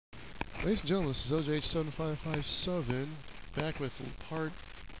Ladies and gentlemen, this is OJ7557, back with part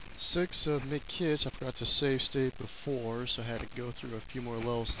 6 of McKids. I forgot to save state before, so I had to go through a few more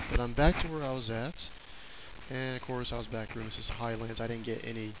levels. But I'm back to where I was at, and of course I was back Grimace's Highlands. I didn't get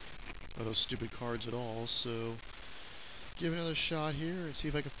any of those stupid cards at all, so give it another shot here and see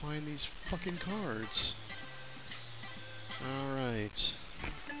if I can find these fucking cards. Alright.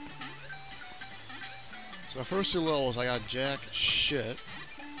 So the first two levels, I got jack shit.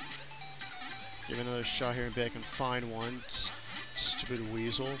 Give it another shot here and maybe I can find one. Stupid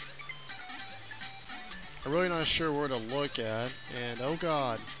weasel. I'm really not sure where to look at, and oh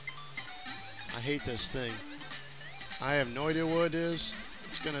god, I hate this thing. I have no idea what it is.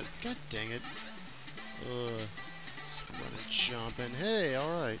 It's gonna, god dang it. Ugh. Let's run and jump, and hey,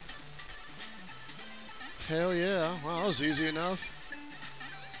 alright. Hell yeah, wow, that was easy enough.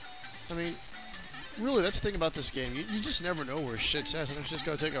 I mean, really, that's the thing about this game. You just never know where shit's at. Sometimes you just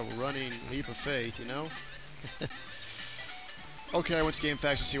gotta take a running leap of faith, you know? Okay, I went to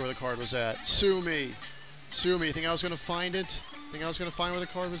GameFAQs to see where the card was at. Sue me. Sue me. You think I was gonna find it? Think I was gonna find where the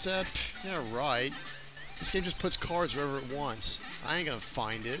card was at? Pfft, yeah, right. This game just puts cards wherever it wants. I ain't gonna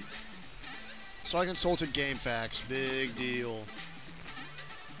find it. So I consulted GameFAQs. Big deal.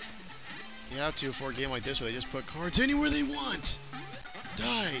 You have to for a game like this where they just put cards anywhere they want.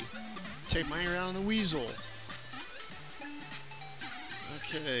 Die. Take mine around on the weasel.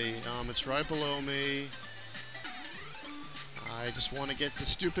 Okay, it's right below me. I just want to get the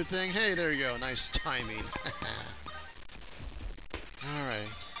stupid thing. Hey, there you go. Nice timing. Alright.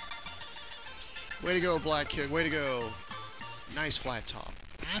 Way to go, black kid. Way to go. Nice flat top.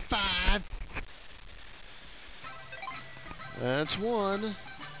 High five! That's one.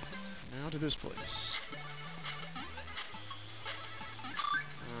 Now to this place.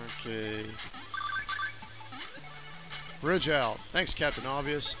 Okay. Bridge out. Thanks, Captain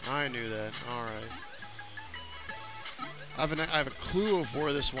Obvious. I knew that. Alright. I have a clue of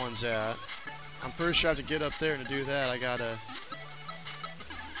where this one's at. I'm pretty sure I have to get up there, and to do that, I gotta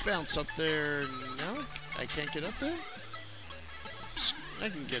bounce up there. No, I can't get up there? I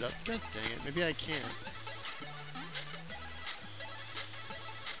can get up. God dang it. Maybe I can't.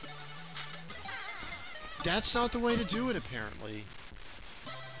 That's not the way to do it, apparently.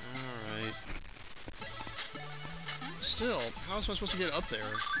 Alright. Still, how am I supposed to get up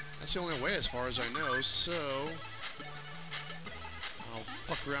there? That's the only way as far as I know, so I'll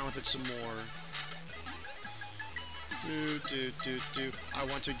fuck around with it some more. I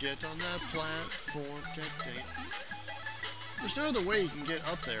want to get on that platform. God dang it. There's no other way you can get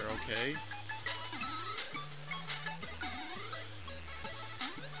up there, okay?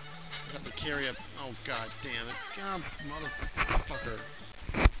 I have to carry up. Oh, god damn it. God, motherfucker.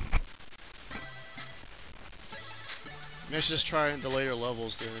 Maybe I should just try the later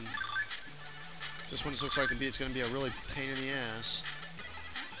levels then. This one looks like it's going to be a really pain in the ass.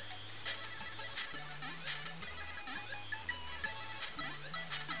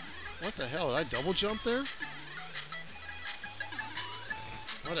 What the hell? Did I double jump there?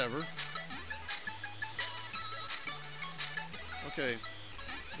 Whatever. Okay.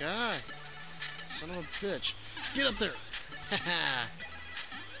 Guy. Son of a bitch. Get up there! Haha!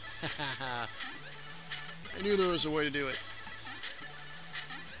 Haha! I knew there was a way to do it.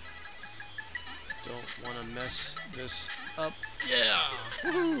 Don't want to mess this up.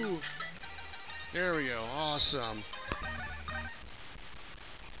 Yeah! Woohoo! There we go. Awesome.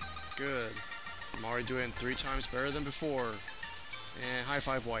 Good. I'm already doing 3 times better than before. And high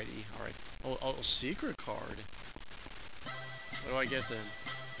five, Whitey. Alright. Oh, secret card. What do I get then?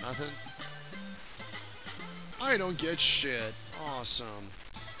 Nothing? I don't get shit. Awesome.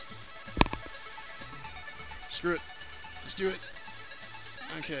 Screw it. Let's do it.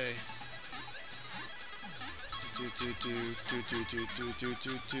 Okay.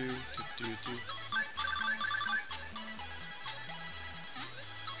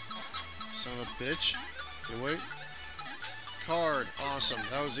 Son of a bitch. Okay, wait. Card. Awesome.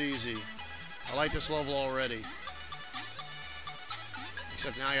 That was easy. I like this level already.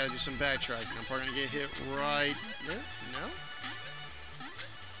 Except now I gotta do some backtracking. I'm probably gonna get hit right there. No?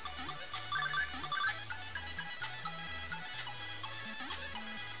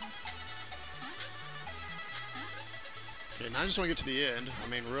 Okay, now I just want to get to the end. I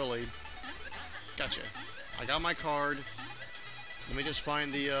mean, really. Gotcha. I got my card. Let me just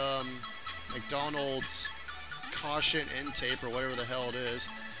find the, McDonald's caution end tape or whatever the hell it is.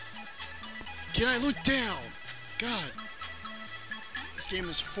 Can I look down? God. This game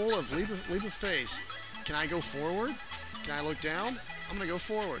is full of leap of faith. Can I go forward? Can I look down? I'm gonna go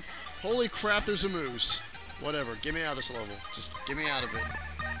forward. Holy crap, there's a moose. Whatever. Get me out of this level. Just get me out of it.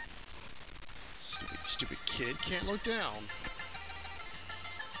 kid can't look down.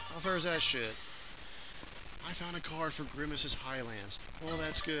 How fair is that shit? I found a card for Grimace's Highlands. Well,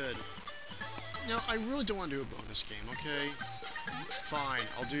 that's good. Now, I really don't want to do a bonus game, okay? Fine,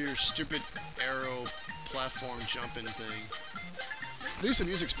 I'll do your stupid arrow platform jumping thing. At least the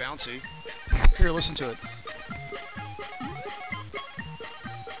music's bouncy. Here, listen to it.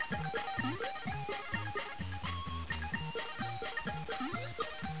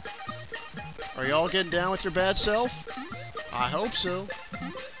 Are y'all getting down with your bad self? I hope so.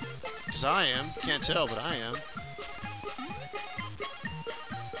 Because I am. Can't tell, but I am.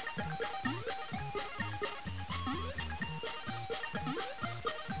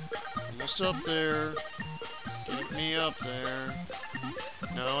 Almost up there. Get me up there.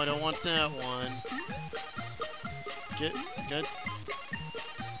 No, I don't want that one. Get.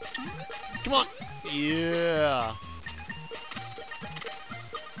 Come on! Yeah!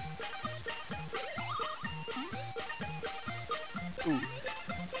 Ooh.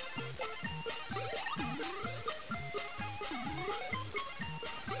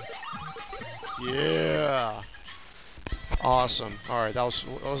 Yeah! Awesome. Alright,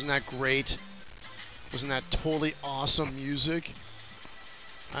 wasn't that great? Wasn't that totally awesome music?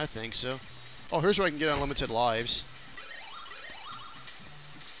 I think so. Oh, here's where I can get unlimited lives.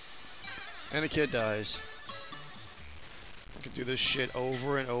 And the kid dies. I can do this shit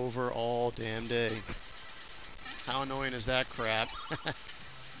over and over all damn day. How annoying is that crap?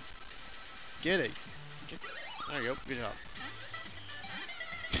 Get it. There you go. Get it up.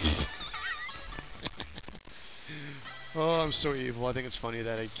 Oh, I'm so evil. I think it's funny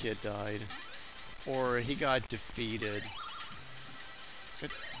that a kid died. Or he got defeated.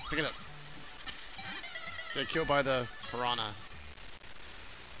 Good. Pick it up. Get killed by the piranha.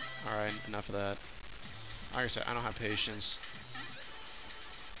 Alright, enough of that. Like I said, I don't have patience.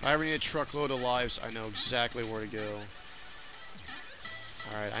 If I ever need a truckload of lives, I know exactly where to go.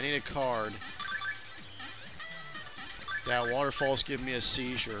 Alright, I need a card. That waterfall's giving me a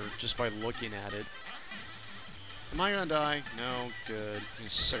seizure just by looking at it. Am I gonna die? No, good. I'm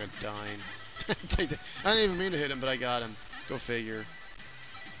sick of dying. I didn't even mean to hit him, but I got him. Go figure.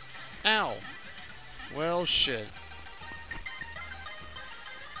 Ow! Well, shit.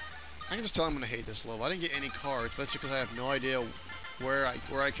 I can just tell I'm gonna hate this level. I didn't get any cards, but that's because I have no idea where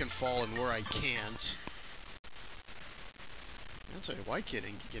I can fall and where I can't. I'll tell you, white kid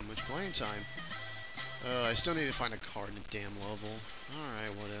ain't getting much playing time. I still need to find a card in the damn level.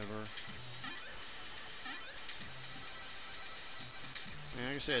 Alright, whatever. Yeah,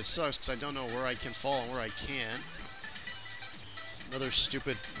 like I say, it sucks because I don't know where I can fall and where I can't. Another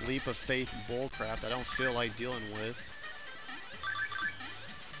stupid leap of faith bullcrap that I don't feel like dealing with.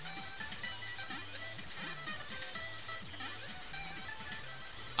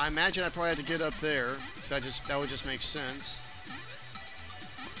 I imagine I probably had to get up there, because that would just make sense.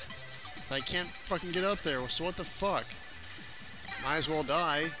 But I can't fucking get up there, so what the fuck? Might as well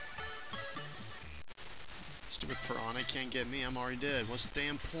die. Stupid piranha can't get me, I'm already dead. What's the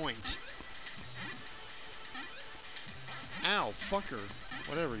damn point? Ow, fucker.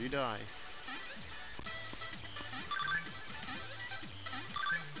 Whatever, you die.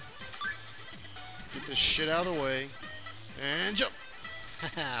 Get this shit out of the way. And jump!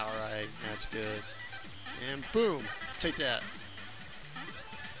 Alright, that's good. And boom! Take that.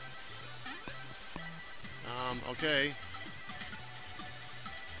 Okay.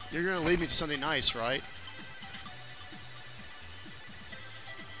 You're gonna lead me to something nice, right?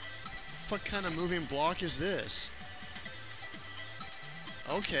 What kind of moving block is this?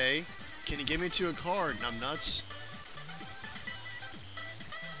 Okay. Can you get me to a card, numbnuts?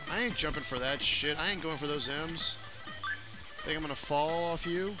 I ain't jumping for that shit. I ain't going for those M's. Think I'm gonna fall off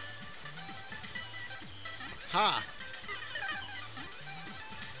you? Ha!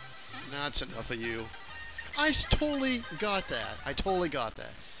 That's enough of you. I totally got that. I totally got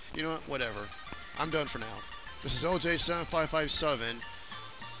that. You know what? Whatever. I'm done for now. This is OJ7557.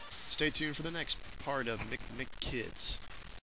 Stay tuned for the next part of McKids.